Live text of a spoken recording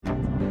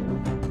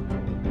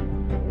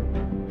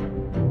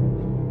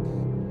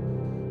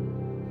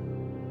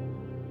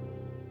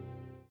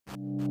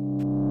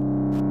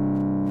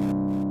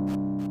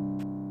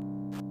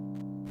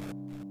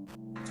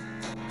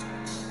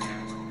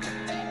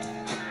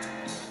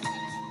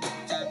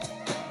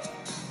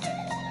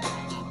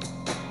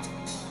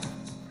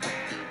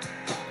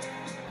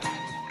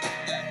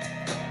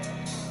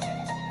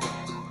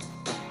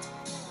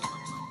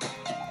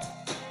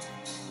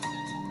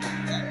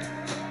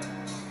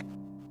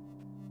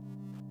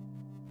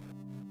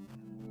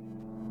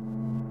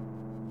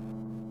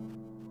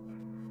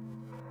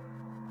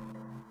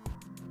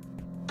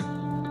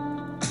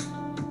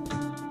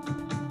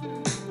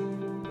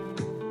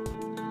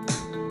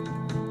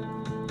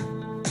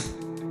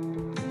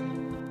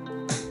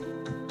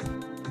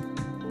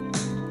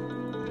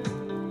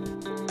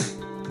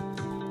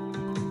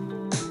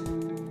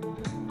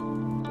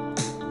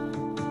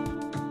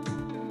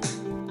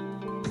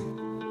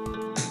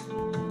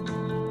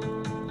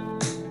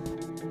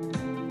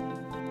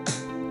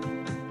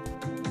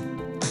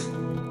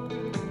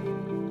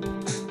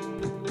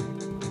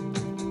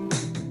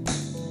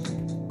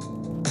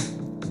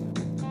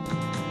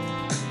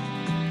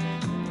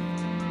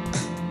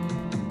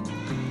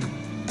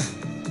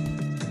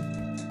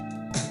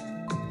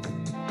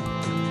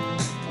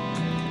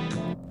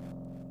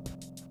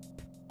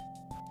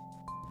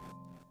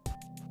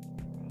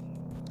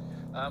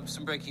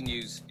Some breaking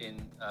news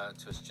in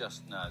to us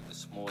just now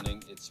this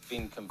morning. It's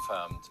been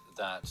confirmed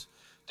that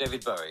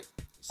David Bowie,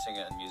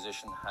 singer and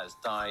musician, has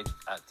died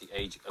at the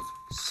age of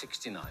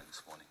 69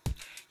 this morning.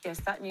 Yes,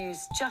 that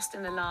news just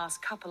in the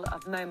last couple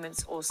of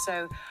moments or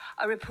so.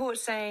 A report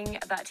saying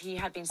that he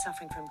had been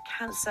suffering from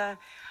cancer.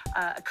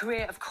 A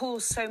career, of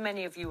course, so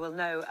many of you will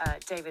know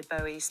David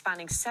Bowie,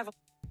 spanning several...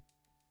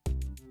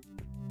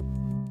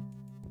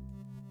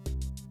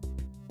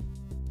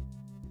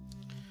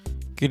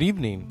 Good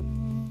evening.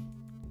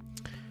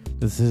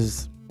 This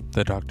is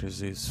the Dr.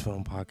 Zeus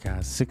Film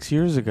Podcast. 6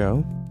 years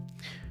ago,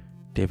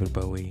 David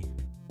Bowie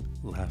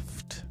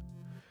left.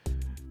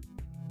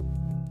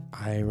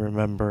 I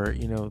remember,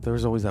 there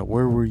was always that,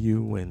 where were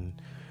you when,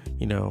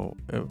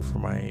 for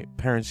my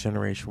parents'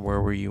 generation,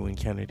 where were you when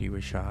Kennedy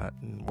was shot?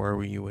 And where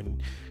were you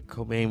when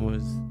Cobain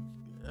was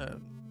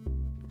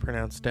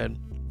pronounced dead?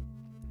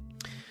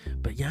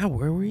 But yeah,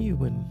 where were you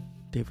when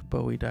David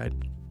Bowie died?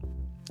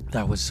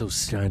 That was so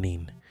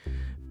stunning.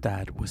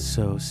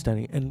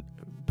 And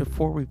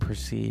before we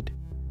proceed,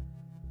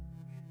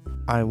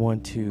 I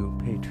want to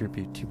pay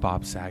tribute to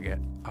Bob Saget.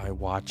 I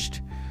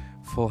watched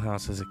Full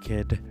House as a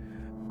kid.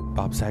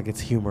 Bob Saget's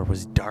humor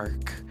was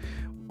dark.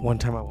 One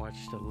time I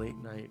watched a late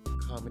night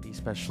comedy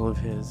special of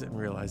his and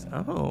realized,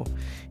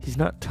 he's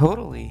not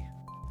totally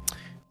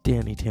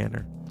Danny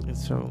Tanner. And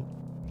so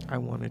I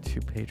wanted to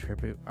pay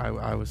tribute.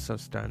 I was so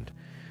stunned.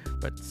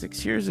 But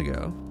 6 years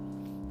ago,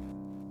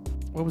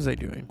 what was I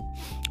doing?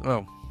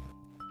 I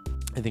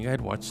think I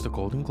had watched the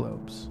Golden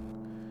Globes,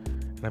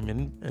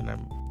 and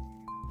I'm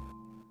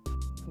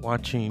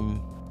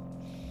watching.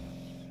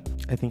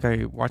 I think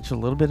I watched a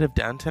little bit of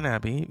Downton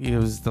Abbey. It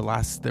was they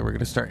were going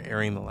to start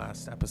airing the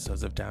last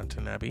episodes of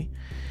Downton Abbey,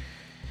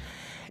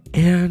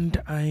 and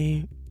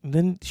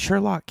then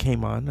Sherlock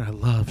came on. I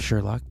love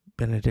Sherlock,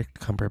 Benedict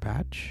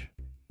Cumberbatch,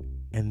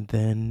 and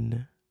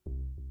then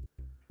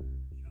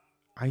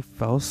I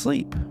fell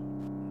asleep,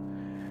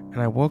 and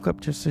I woke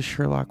up just as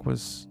Sherlock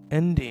was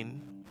ending.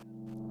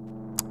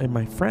 And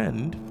my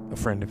friend, a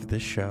friend of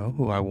this show,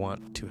 who I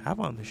want to have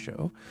on the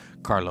show,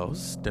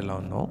 Carlos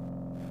Delano.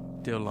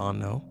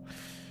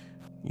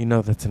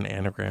 That's an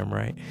anagram,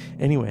 right?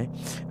 Anyway,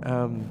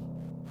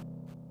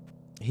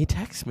 he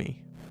texts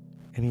me,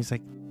 and he's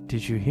like,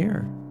 "Did you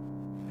hear?"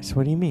 I said,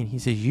 "What do you mean?" He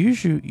says, "You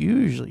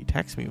usually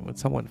text me when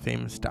someone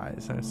famous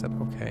dies." And I said,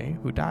 "Okay,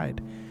 who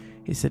died?"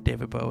 He said,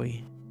 "David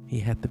Bowie. He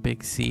had the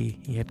big C.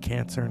 He had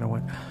cancer." And I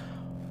went,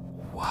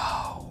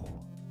 "Wow."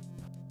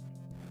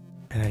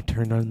 And I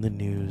turned on the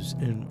news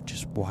and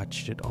just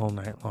watched it all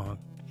night long.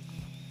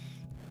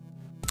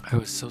 I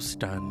was so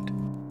stunned.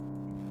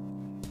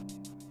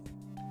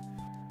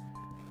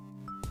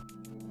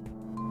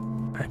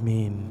 I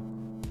mean,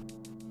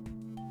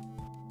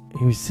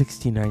 he was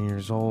 69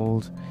 years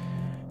old.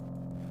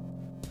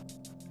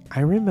 I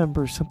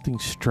remember something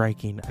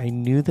striking. I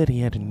knew that he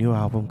had a new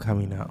album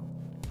coming out.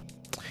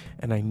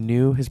 And I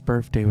knew his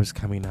birthday was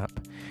coming up.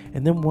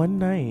 And then one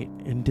night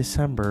in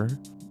December,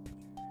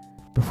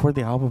 before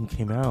the album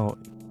came out,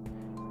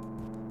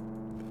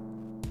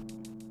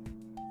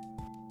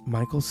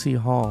 Michael C.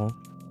 Hall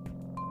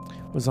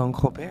was on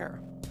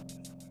Colbert.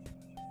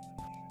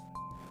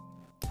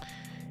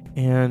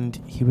 And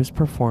he was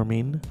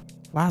performing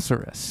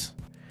Lazarus.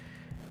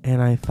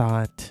 And I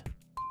thought,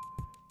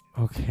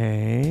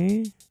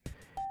 okay.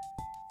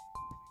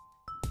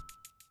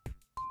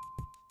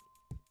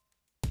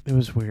 It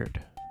was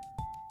weird.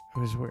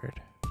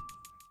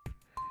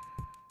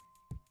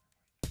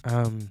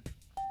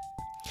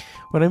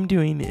 What I'm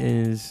doing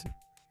is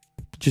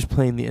just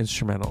playing the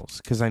instrumentals,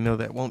 because I know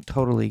that won't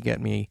totally get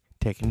me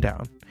taken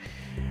down.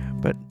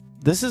 But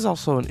this is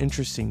also an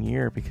interesting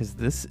year, because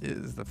this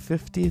is the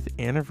 50th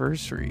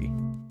anniversary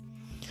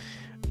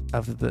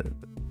of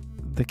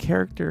the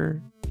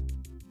character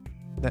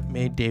that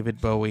made David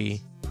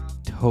Bowie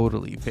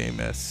totally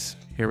famous.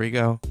 Here we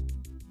go.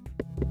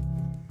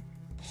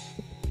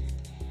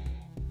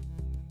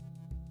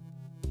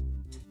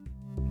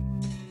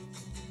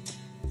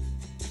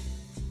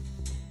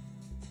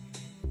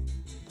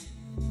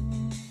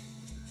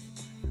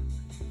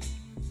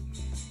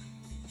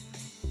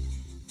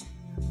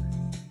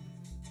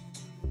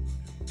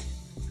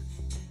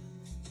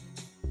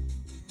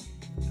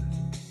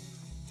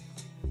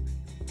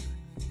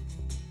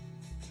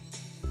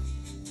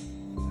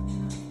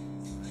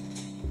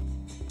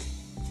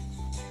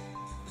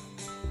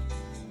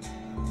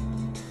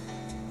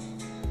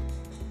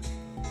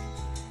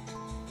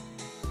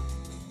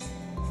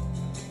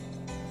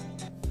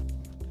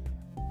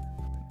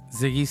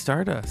 Ziggy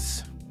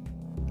Stardust.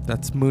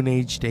 That's Moon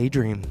Age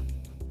Daydream.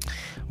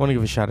 I want to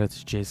give a shout out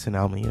to Jason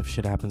Elmy of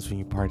Shit Happens When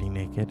You Party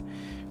Naked,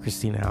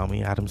 Christina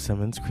Elmy, Adam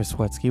Simmons, Chris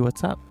Wetsky.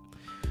 What's up?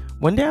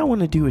 One day I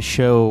want to do a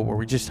show where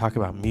we just talk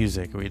about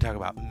music, where we talk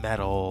about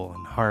metal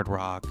and hard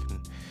rock.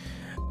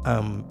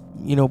 And,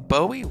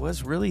 Bowie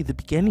was really the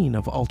beginning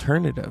of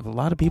alternative. A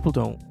lot of people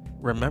don't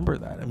remember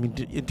that. I mean,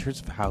 in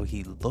terms of how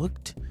he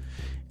looked,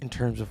 in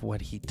terms of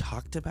what he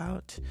talked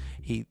about,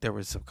 there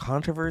was some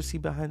controversy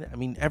behind it. I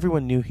mean,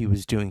 everyone knew he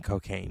was doing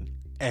cocaine.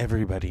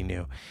 everybody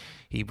knew.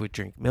 He would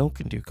drink milk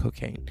and do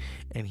cocaine.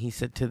 And he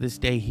said to this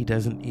day, he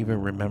doesn't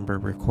even remember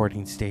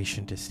recording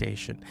station to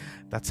station.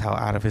 That's how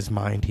out of his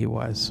mind he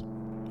was.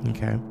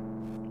 Okay.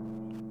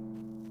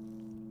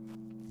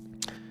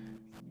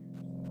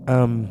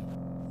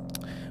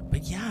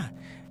 But yeah,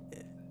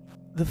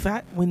 the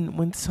fact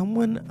when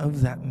someone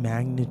of that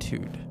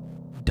magnitude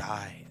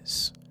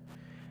dies,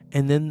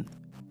 and then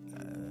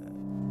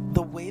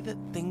the way that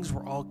things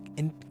were all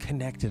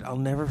connected, I'll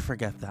never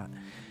forget that.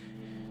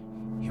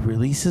 He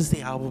releases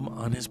the album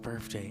on his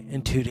birthday,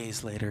 and 2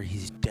 days later,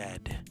 he's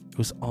dead. It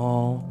was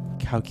all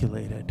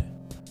calculated.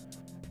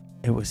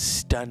 It was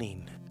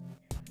stunning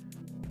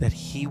that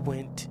he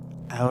went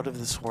out of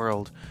this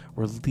world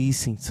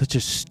releasing such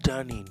a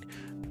stunning,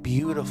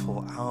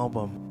 beautiful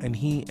album, and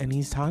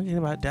he's talking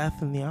about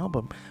death in the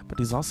album, but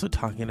he's also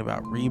talking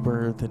about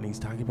rebirth, and he's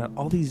talking about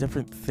all these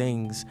different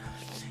things.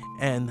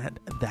 And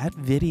that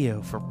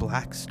video for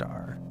Black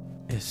Star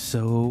is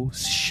so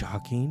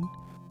shocking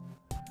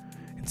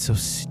and so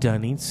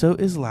stunning. So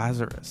is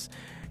Lazarus.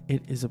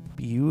 It is a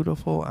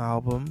beautiful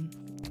album.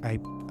 I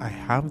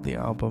have the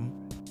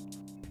album,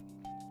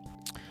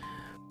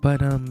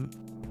 but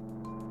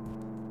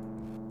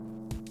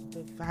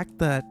the fact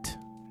that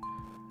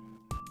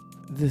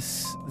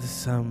this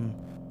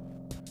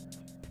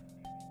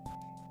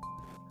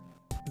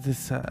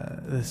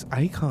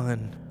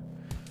icon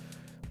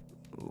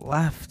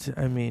left,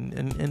 I mean,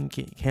 and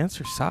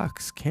cancer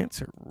sucks.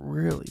 Cancer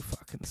really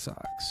fucking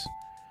sucks.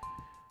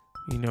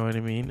 You know what I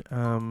mean?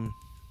 I'm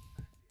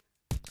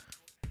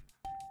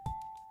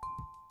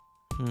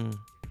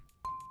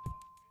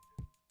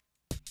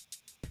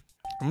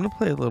gonna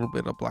play a little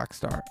bit of Black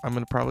Star. I'm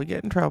gonna probably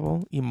get in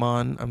trouble.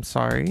 Iman, I'm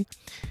sorry.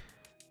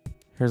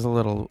 Here's a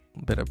little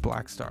bit of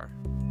Black Star.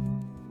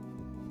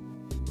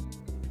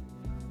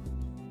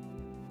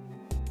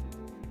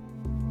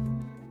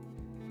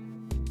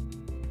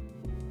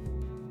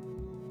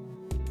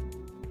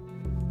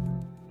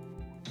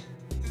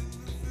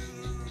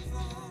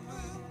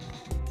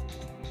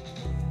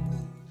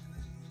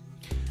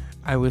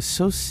 I was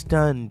so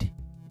stunned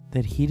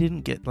that he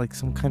didn't get like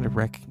some kind of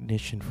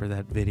recognition for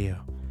that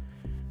video.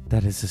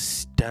 That is a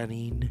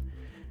stunning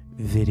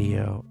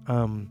video.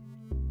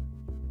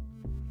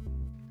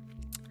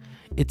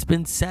 It's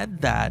been said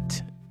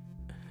that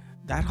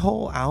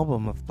whole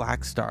album of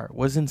Black Star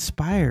was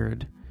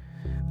inspired.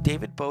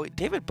 David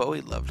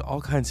Bowie loved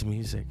all kinds of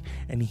music,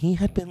 and he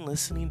had been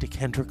listening to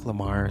Kendrick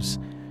Lamar's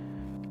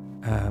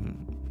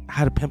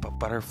How to Pimp a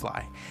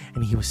Butterfly,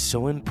 and he was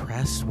so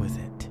impressed with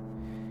it.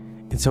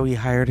 And so he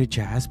hired a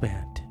jazz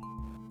band.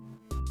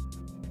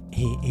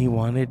 He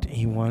wanted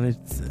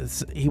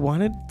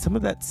some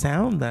of that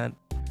sound that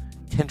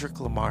Kendrick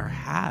Lamar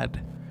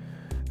had.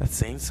 That's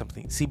saying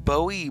something. See,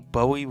 Bowie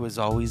was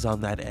always on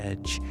that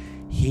edge.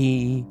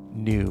 He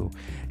knew,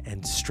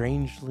 and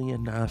strangely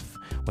enough,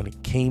 when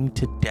it came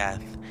to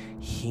death,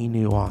 he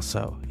knew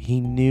also. He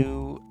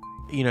knew,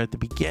 at the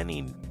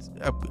beginning,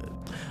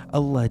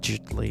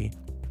 allegedly,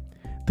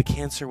 the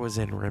cancer was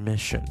in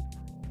remission.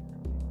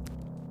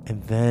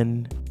 And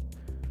then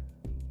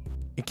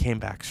it came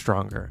back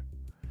stronger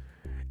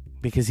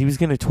because he was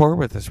going to tour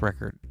with this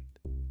record,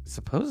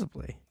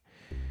 supposedly.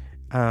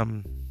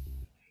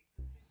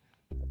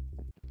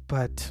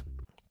 But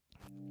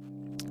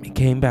it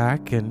came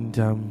back, and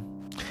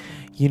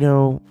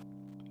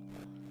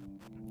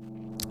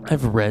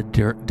I've read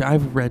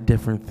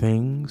different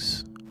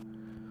things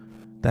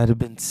that have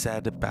been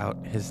said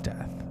about his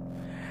death,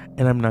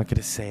 and I'm not going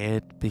to say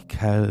it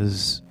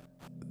because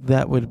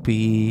that would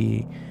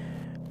be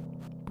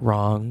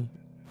wrong,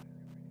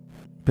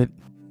 but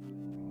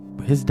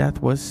his death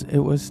was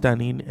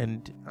stunning,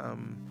 and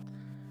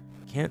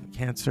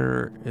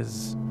cancer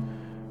is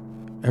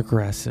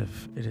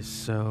aggressive. It is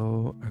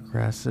so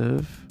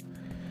aggressive,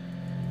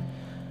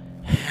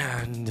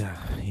 and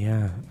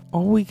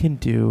all we can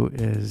do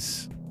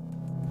is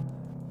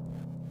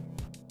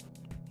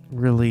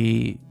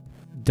really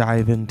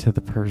dive into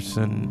the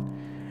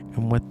person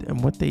and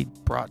what they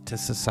brought to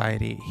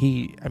society.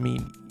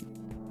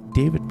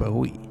 David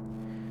Bowie,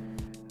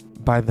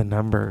 by the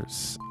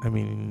numbers,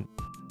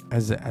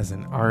 as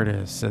an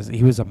artist, as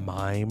he was a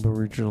mime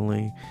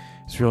originally.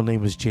 His real name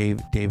was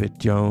David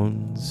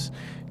Jones.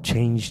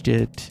 Changed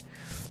it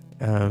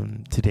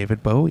to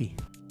David Bowie.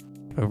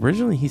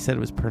 Originally he said it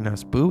was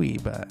pronounced Bowie,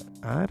 but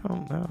I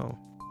don't know.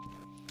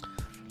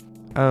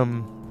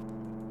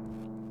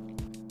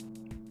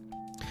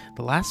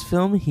 The last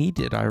film he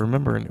did, I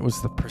remember, and it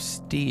was The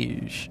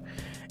Prestige,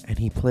 and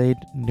he played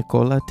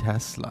Nikola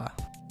Tesla.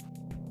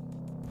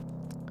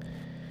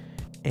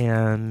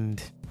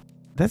 And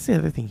that's the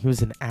other thing. He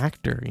was an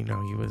actor. He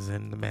was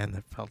in The Man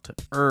That Fell to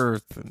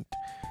Earth and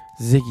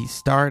Ziggy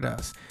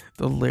Stardust.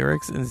 The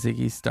lyrics in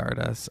Ziggy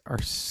Stardust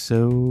are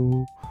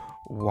so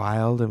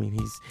wild.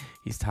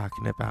 He's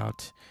talking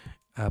about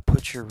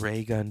put your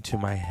ray gun to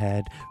my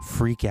head,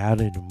 freak out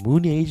in a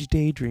moon age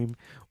daydream,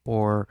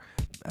 or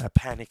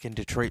Panic in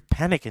Detroit.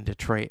 Panic in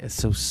Detroit is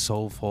so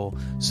soulful,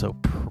 so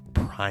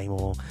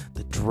primal,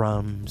 the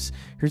drums.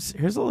 Here's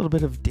a little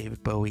bit of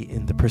David Bowie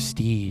in The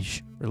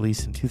Prestige,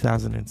 released in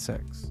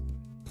 2006.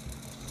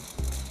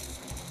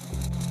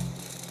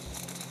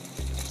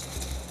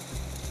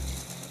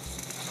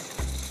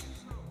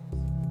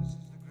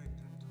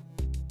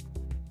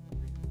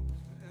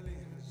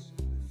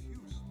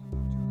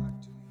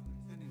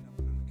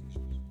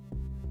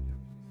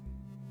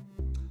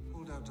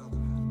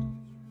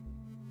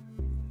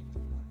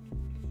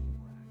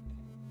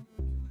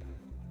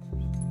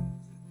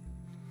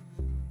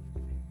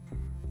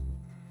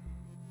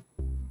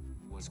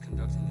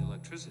 Conducting the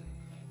electricity.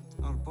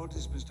 Our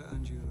bodies, Mr.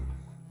 Angier,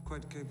 are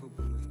quite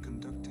capable of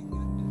conducting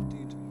and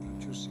indeed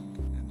producing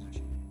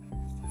energy.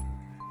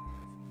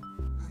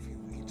 Have you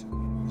eaten,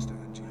 Mr.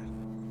 Angier?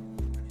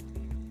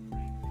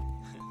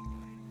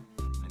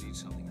 I need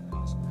something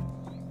impossible.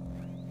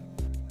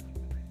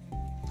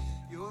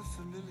 You are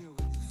familiar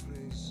with the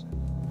phrase,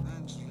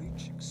 man's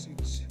reach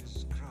exceeds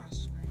his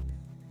grasp.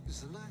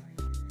 Is a lie.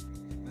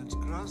 Man's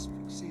grasp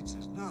exceeds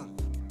his nerve.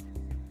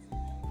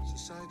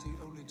 Society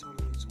only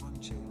tolerates one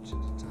change at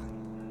a time.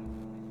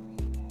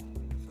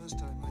 The first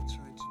time I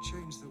tried to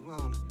change the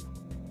world,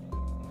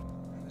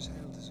 I was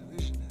hailed as a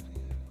visionary.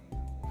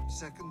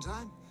 Second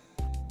time,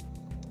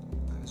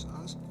 I was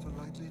asked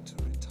politely to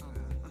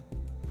retire.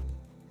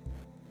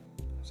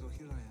 So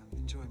here I am,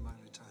 enjoying my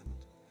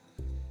retirement.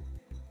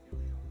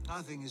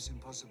 Nothing is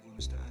impossible,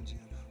 Mr. Angier.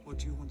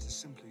 What you want is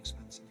simply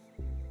expensive.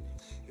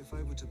 If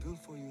I were to build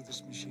for you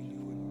this machine, you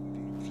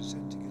would be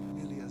presenting it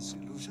merely as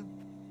illusion.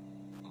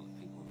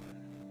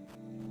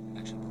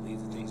 Actually believe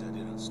the things I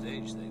did on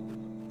stage, they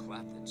would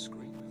clap and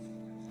scream.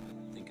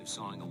 Think of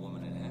sawing a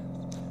woman in half.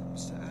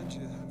 Mr.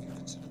 Angier, have you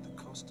considered the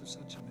cost of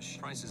such a machine?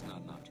 Price is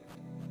not an object.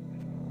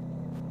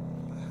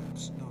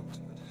 Perhaps not,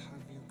 but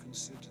have you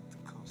considered the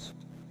cost?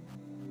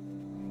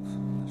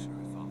 I'm not sure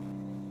I follow.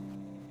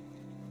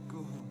 Go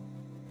home.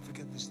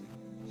 Forget this thing.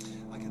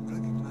 I can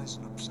recognize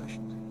an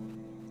obsession.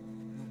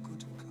 No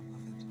good will come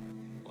of it.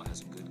 Well,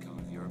 hasn't good come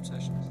of your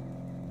obsessions?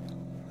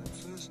 At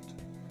first,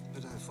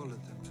 but I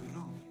followed them too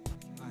long.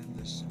 I am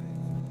their slave,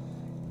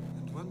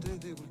 and one day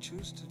they will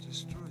choose to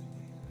destroy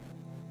me.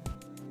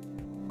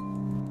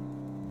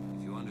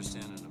 If you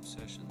understand an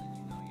obsession, then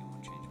you know you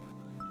won't change my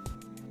mind.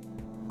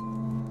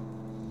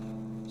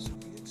 So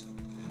be it.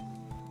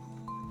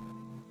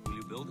 Will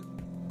you build it?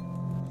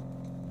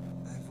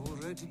 I've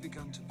already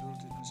begun to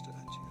build it, Mr.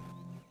 Angier.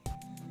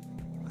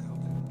 I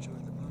hope you enjoy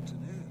the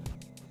mountain air.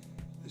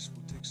 This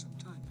will take some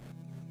time.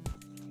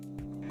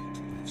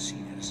 I've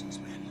seen Edison's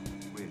men.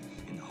 We're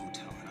in the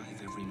hotel, and I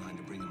have every mind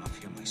to bring them up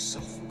here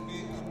myself. Be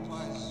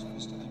unwise,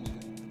 Mr.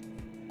 Angier.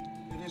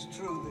 It is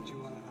true that you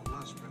are our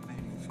last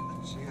remaining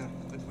financier,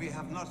 but we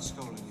have not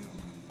stolen you.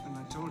 When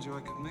I told you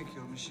I could make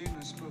your machine,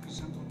 I spoke a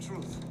simple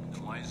truth.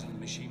 Then why isn't the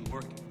machine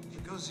working?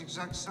 Because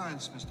exact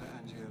science, Mr.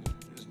 Angier,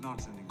 is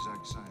not an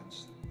exact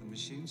science. The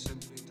machine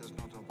simply does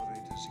not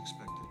operate as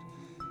expected.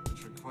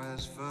 It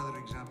requires further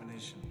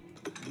examination.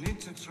 You need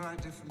to try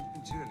different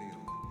material.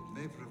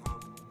 It may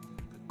provoke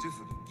a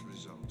different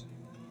result.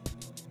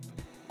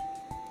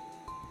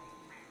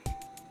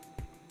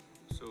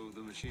 So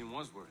the machine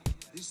was working.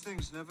 These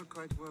things never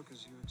quite work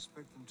as you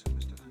expect them to,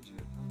 Mr.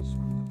 Angier. That's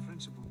one of the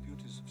principal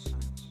beauties of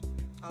science.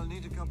 I'll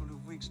need a couple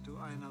of weeks to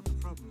iron out the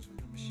problems with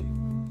the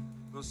machine.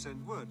 We'll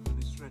send word when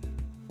it's ready.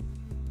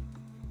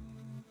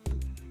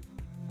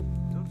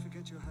 Don't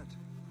forget your hat.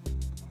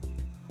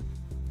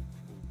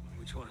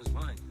 Which one is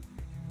mine?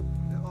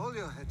 They're all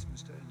your hats,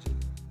 Mr.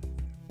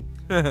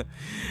 Angier.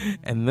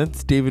 And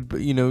that's David.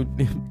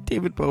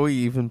 David Bowie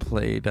even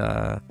played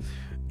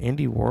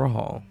Andy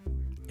Warhol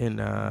in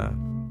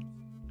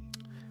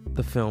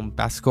the film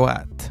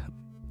Basquiat,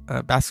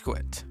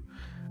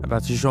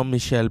 about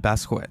Jean-Michel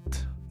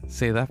Basquiat.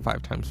 Say that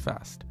 5 times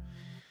fast.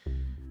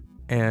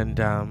 And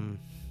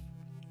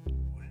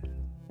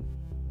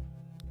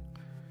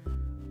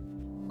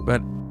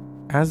but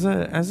as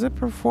a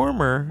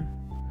performer,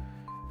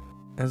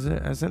 as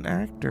an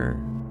actor,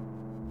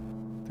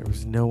 there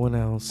was no one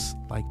else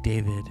like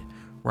David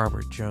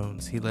Robert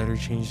Jones. He later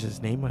changed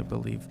his name, I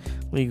believe,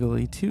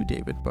 legally to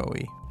David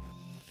Bowie.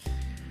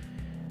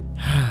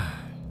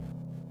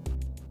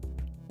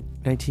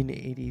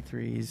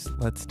 1983's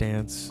Let's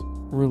Dance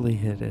really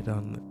hit it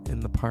in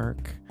the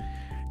park,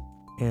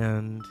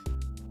 and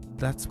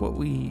that's what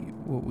we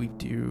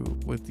do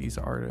with these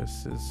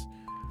artists. Is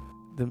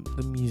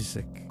the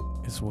music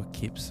is what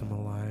keeps them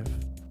alive.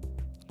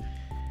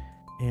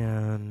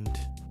 And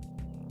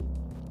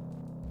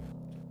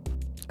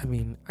I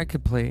mean, I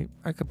could play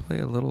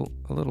a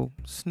little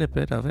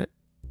snippet of it.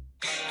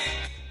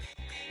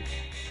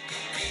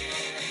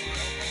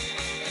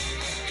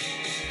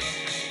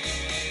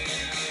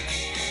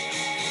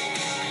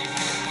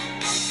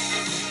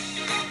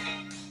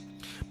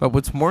 But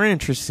what's more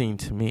interesting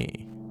to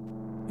me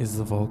is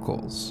the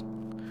vocals,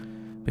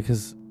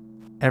 because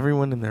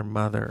everyone and their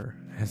mother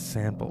has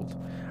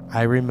sampled.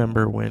 I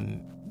remember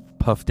when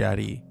Puff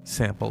Daddy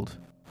sampled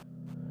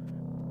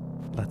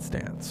Let's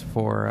Dance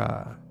for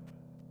I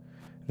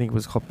think it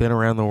was called "Been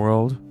Around the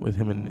World" with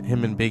him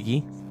and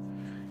Biggie.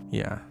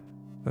 Yeah,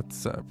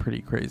 That's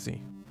pretty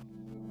crazy.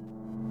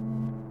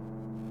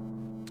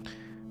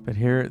 But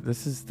here,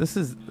 this is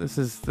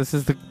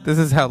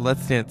how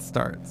Let's Dance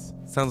starts.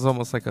 Sounds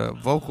almost like a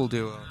vocal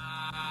duo.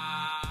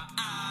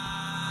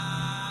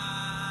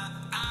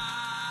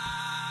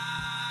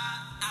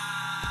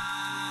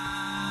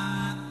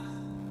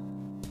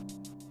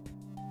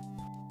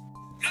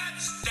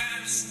 Let's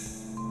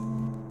dance.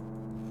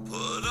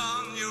 Put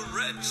on your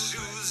red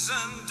shoes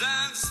and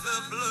dance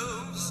the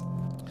blues.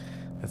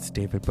 That's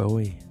David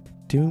Bowie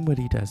doing what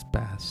he does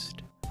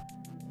best.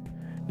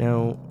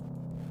 Now,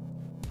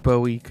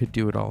 Bowie could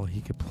do it all.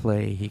 He could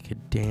play, he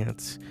could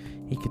dance,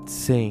 he could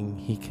sing,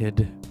 he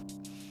could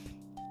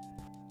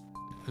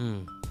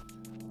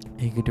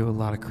do a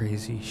lot of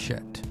crazy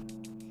shit.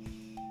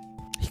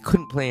 He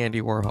couldn't play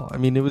Andy Warhol. I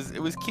mean, it was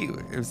cute.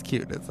 It was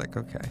cute. It's like,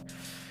 okay.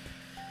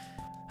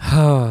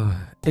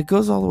 It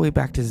goes all the way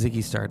back to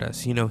Ziggy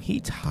Stardust. You know,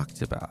 he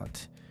talked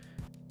about,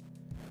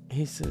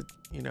 he said,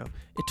 you know,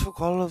 it took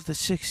all of the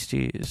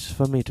 60s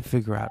for me to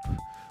figure out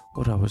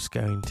what I was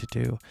going to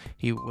do.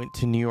 He went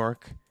to New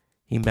York.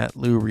 He met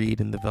Lou Reed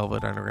in the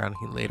Velvet Underground.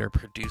 He later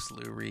produced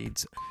Lou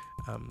Reed's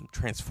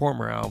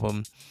Transformer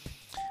album.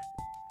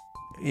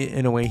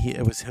 In a way,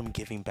 it was him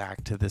giving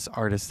back to this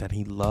artist that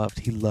he loved.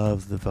 He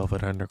loved the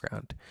Velvet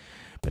Underground.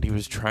 But he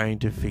was trying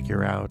to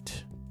figure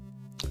out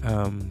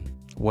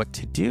what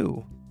to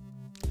do.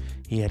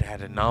 He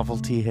had a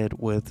novelty hit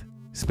with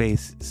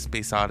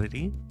Space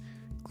Oddity.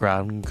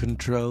 Ground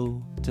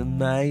control to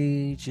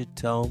Major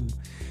Tom.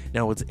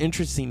 Now, what's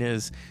interesting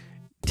is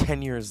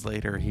 10 years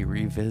later, he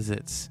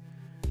revisits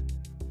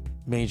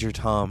Major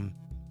Tom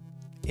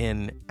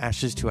in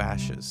Ashes to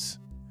Ashes,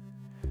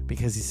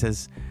 because he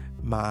says,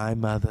 my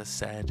mother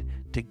said,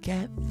 to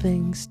get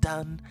things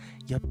done,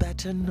 you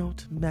better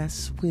not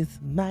mess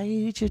with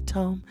Major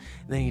Tom.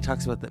 And then he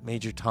talks about that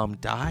Major Tom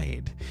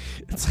died.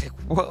 It's like,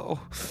 whoa.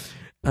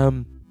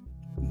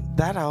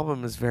 That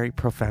album is very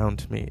profound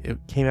to me. It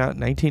came out in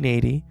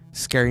 1980,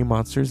 Scary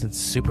Monsters and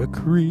Super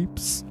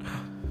Creeps.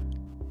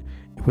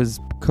 It was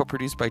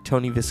co-produced by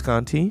Tony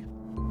Visconti.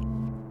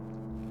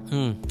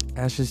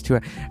 Ashes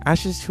to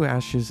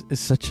Ashes is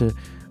such a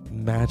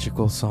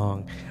magical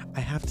song. I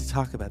have to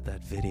talk about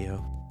that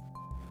video.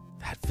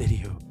 That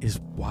video is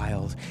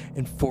wild.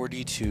 And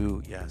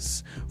 42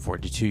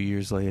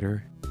 years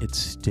later, it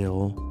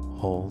still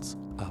holds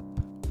up.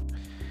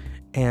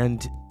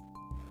 And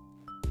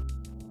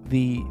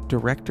the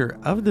director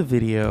of the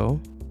video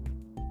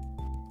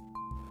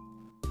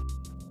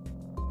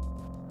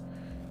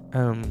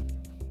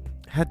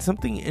had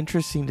something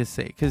interesting to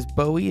say, because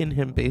Bowie and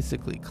him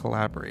basically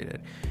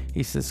collaborated.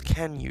 He says,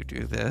 can you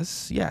do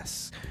this?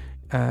 Yes.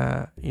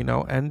 You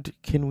know, and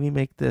can we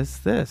make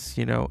this?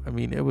 You know, I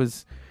mean, it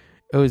was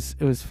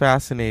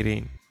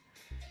fascinating.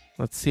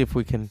 Let's see if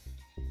we can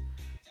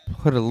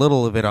put a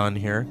little of it on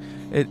here.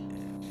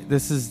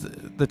 This is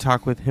the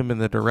talk with him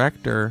and the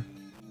director.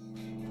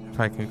 If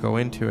I can go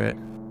into it.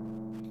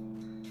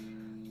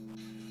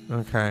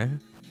 Okay.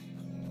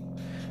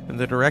 And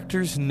the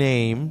director's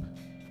name.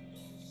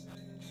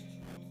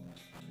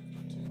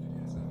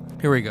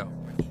 Here we go.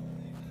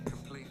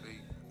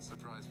 Completely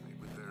surprised me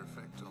with their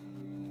effect on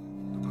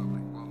the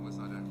public. One was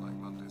I Don't Like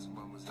Mondays, and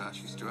one was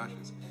Ashes to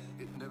Ashes.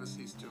 It never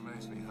ceased to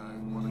amaze me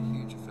what a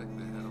huge effect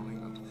they had on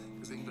England,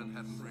 because England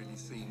hadn't really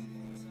seen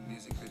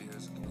music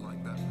videos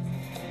like that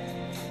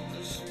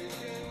before.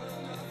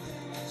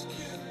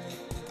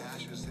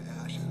 Ashes to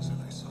Ashes,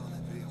 and I saw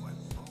that video and went,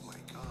 oh my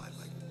God,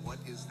 like, what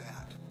is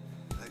that?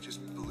 That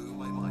just blew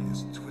my mind.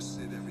 It's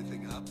twisted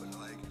everything up, and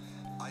like,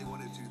 I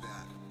want to do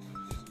that.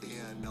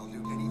 And I'll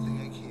do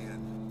anything I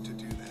can to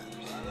do that.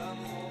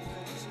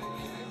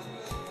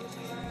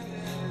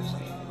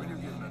 When you're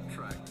given a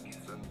track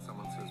and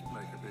someone says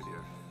make a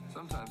video,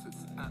 sometimes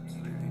it's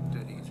absolutely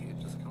dead easy, it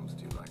just comes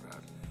to you like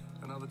that.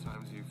 And other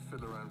times you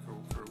fiddle around for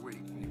a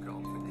week and you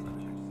can't think of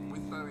anything.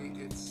 With Bowie,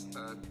 it's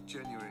a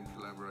genuine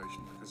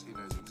collaboration because he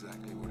knows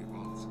exactly what he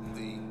wants.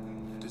 The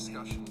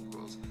discussion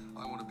was,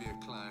 I want to be a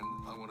clown,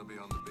 I want to be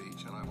on the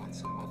beach, and I want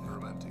some modern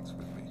romantics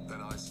with me.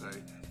 Then I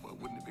say, well,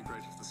 wouldn't it be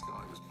great if the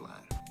sky was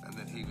black? And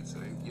then he would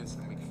say, yes,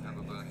 and we can have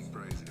a burning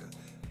brazier.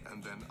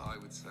 And then I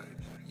would say,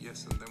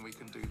 yes, and then we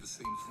can do the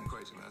scene from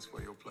Quatermass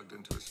where you're plugged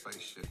into a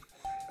spaceship.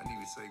 And he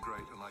would say,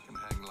 great, and I can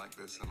hang like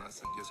this. And I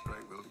said, yes,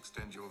 great, we'll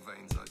extend your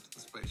veins out to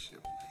the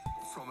spaceship.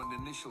 From an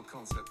initial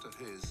concept of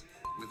his,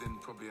 within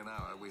probably an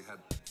hour, we had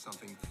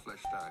something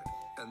fleshed out.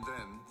 And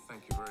then,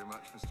 thank you very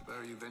much, Mr.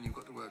 Berry, then you've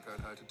got to work out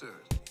how to do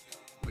it,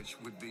 which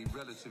would be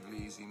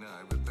relatively easy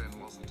now, but then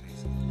wasn't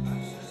easy.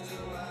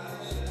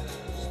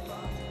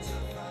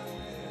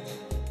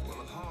 Well,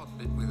 the hard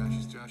bit with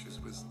Ashes to Ashes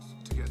was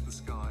to get the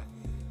sky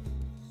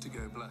to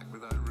go black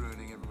without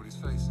ruining everybody's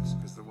faces,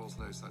 because there was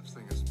no such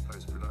thing as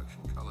post-production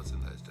colours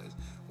in those days.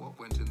 What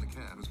went in the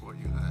can was what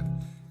you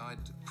had. I'd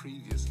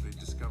previously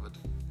discovered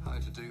how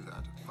to do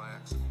that by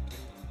accident.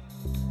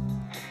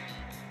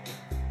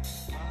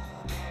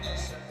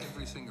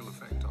 Every single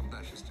effect on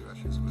Ashes to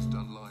Ashes was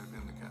done live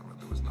in the camera.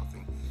 There was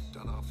nothing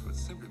done afterwards,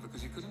 simply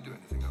because you couldn't do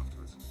anything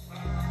afterwards.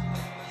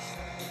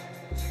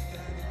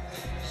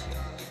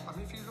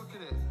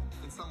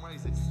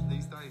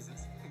 ways.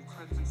 It's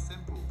incredibly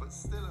simple, but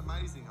still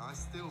amazing. I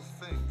still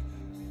think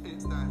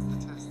it stands the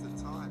test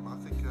of time. I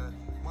think a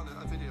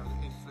video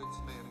that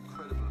influenced me an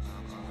incredible amount.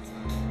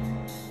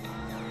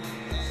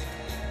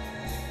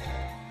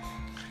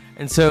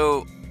 And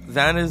so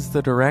that is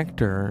the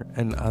director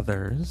and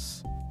other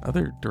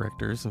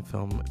directors and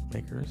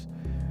filmmakers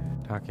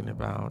talking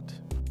about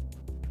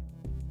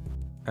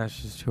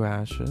Ashes to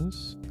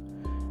Ashes.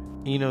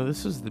 You know,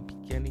 this was the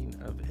beginning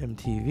of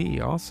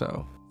MTV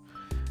also.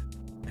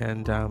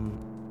 And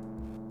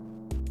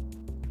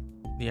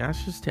the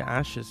Ashes to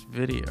Ashes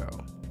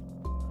video,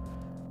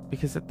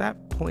 because at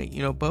that point,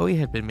 you know, Bowie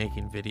had been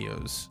making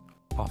videos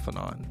off and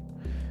on,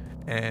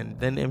 and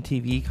then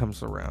MTV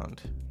comes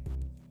around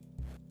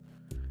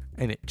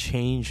and it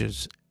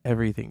changes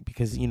everything,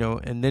 because, you know,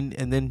 and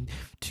then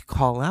to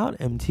call out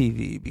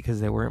MTV because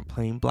they weren't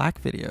playing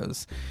black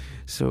videos.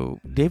 So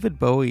David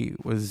Bowie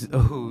was,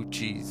 oh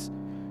geez,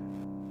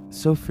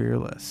 so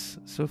fearless.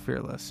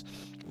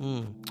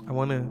 I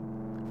want to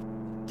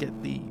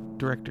get the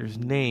director's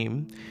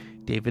name.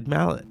 David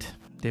Mallet,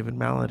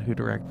 who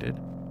directed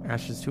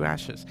Ashes to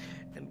Ashes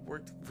and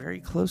worked very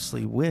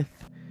closely with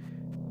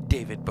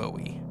David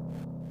Bowie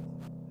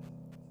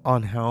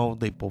on how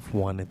they both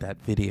wanted that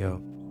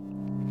video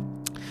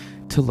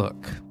to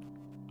look.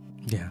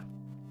 Yeah.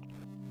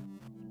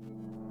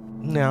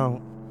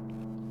 Now,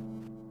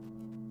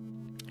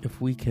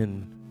 if we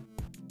can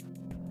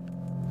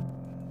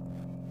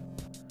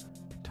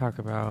talk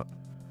about,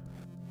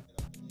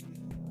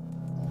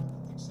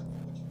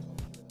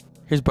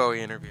 here's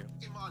Bowie interview.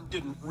 Iman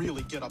didn't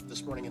really get up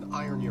this morning and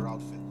iron your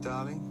outfit.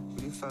 Darling,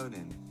 will you phone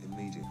in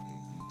immediately?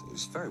 It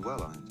was very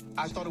well ironed.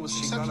 I thought it was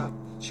She exceptional.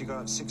 got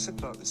up 6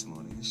 o'clock this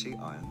morning and she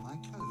ironed my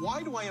clothes.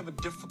 Why do I have a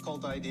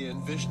difficult idea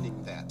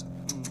envisioning that?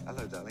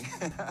 Hello, darling.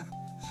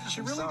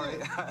 She really Sorry,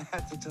 did. I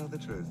had to tell the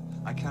truth.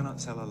 I cannot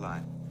tell a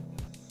lie.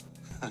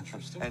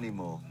 Interesting.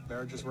 Anymore.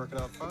 Marriage is working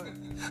out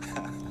fine.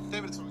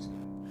 David, it's always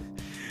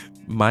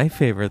My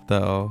favorite,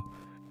 though,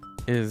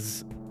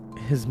 is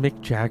his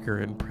Mick Jagger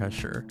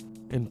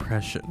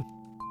impression,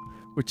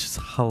 which is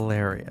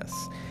hilarious.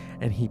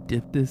 And he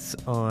did this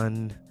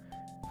on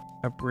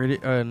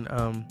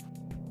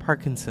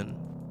Parkinson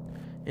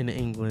in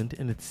England,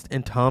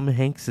 and Tom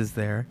Hanks is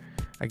there,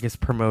 I guess,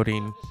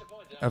 promoting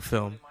a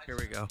film. Here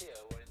we go.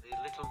 The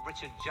Little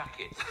Richard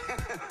jacket.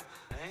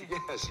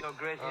 Yes. Your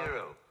great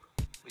hero,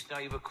 which now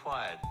you've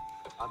acquired.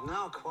 I've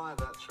now acquired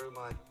that through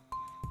my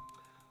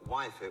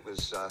wife. It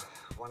was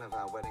one of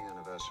our wedding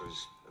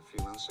anniversaries a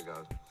few months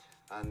ago.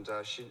 And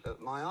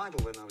my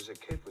idol when I was a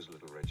kid was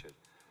Little Richard.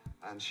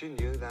 And she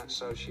knew that,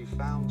 so she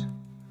found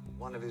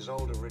one of his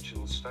old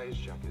original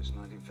stage jackets,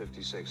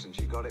 1956, and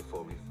she got it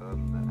for me for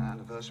an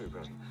anniversary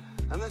present.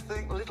 And the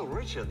thing, Little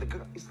Richard, the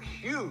guy is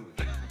huge.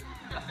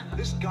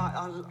 This guy,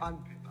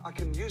 I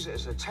can use it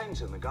as a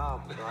tent in the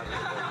garden.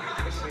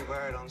 I basically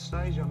wear it on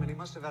stage. I mean, he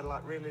must have had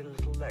like really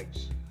little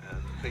legs.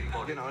 Big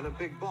body. You know, and a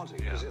big body,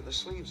 because the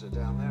sleeves are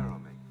down there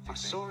on me. I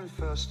saw him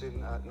first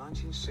in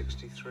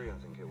 1963, I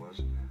think it was.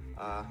 And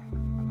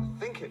I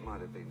think it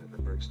might have been at the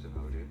Brixton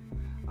Odeon.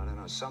 I don't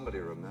know, somebody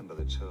remember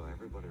the tour.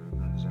 Everybody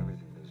remembers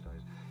everything these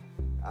days.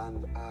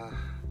 And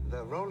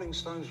the Rolling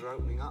Stones were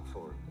opening up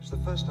for him. It was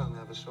the first time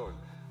I ever saw him.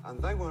 And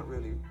they weren't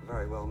really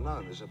very well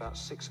known. There's about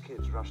 6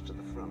 kids rushed to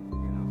the front, you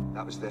know.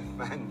 That was their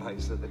fan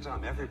base at the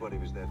time. Everybody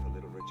was there for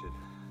Little Richard.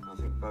 I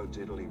think Bo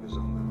Diddley was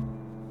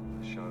on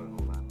the show and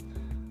all that.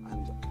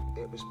 And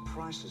it was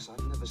priceless.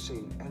 I'd never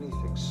seen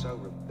anything so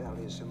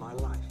rebellious in my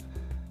life.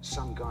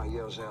 Some guy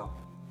yells out,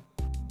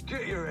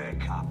 "Get your hair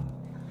cut."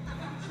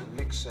 And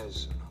Mick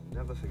says, I'll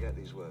never forget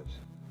these words,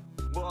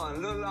 "What, I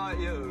look like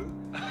you?"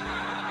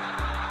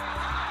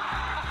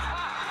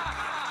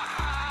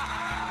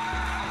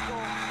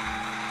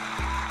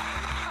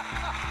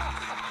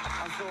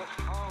 I thought,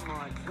 oh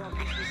my God,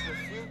 this is the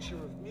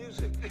future of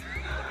music.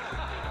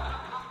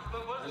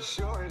 And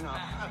sure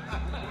enough.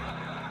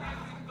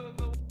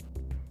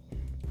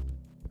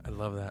 I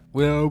love that.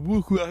 Well,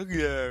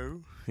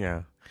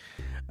 yeah.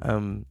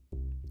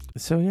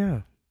 So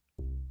yeah.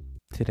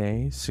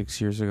 Today, 6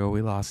 years ago,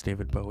 we lost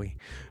David Bowie,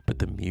 but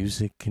the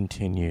music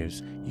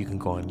continues. You can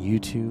go on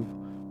YouTube,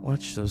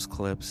 watch those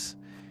clips.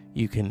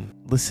 You can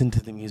listen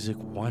to the music,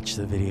 watch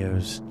the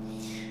videos.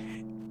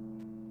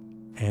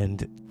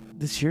 And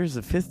this year is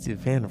the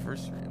 50th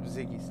anniversary of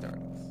Ziggy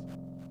Stardust.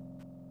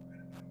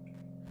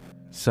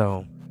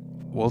 So,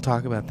 we'll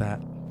talk about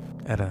that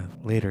at a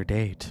later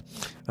date.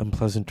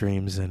 Unpleasant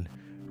dreams and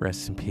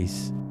rest in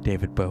peace,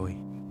 David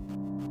Bowie.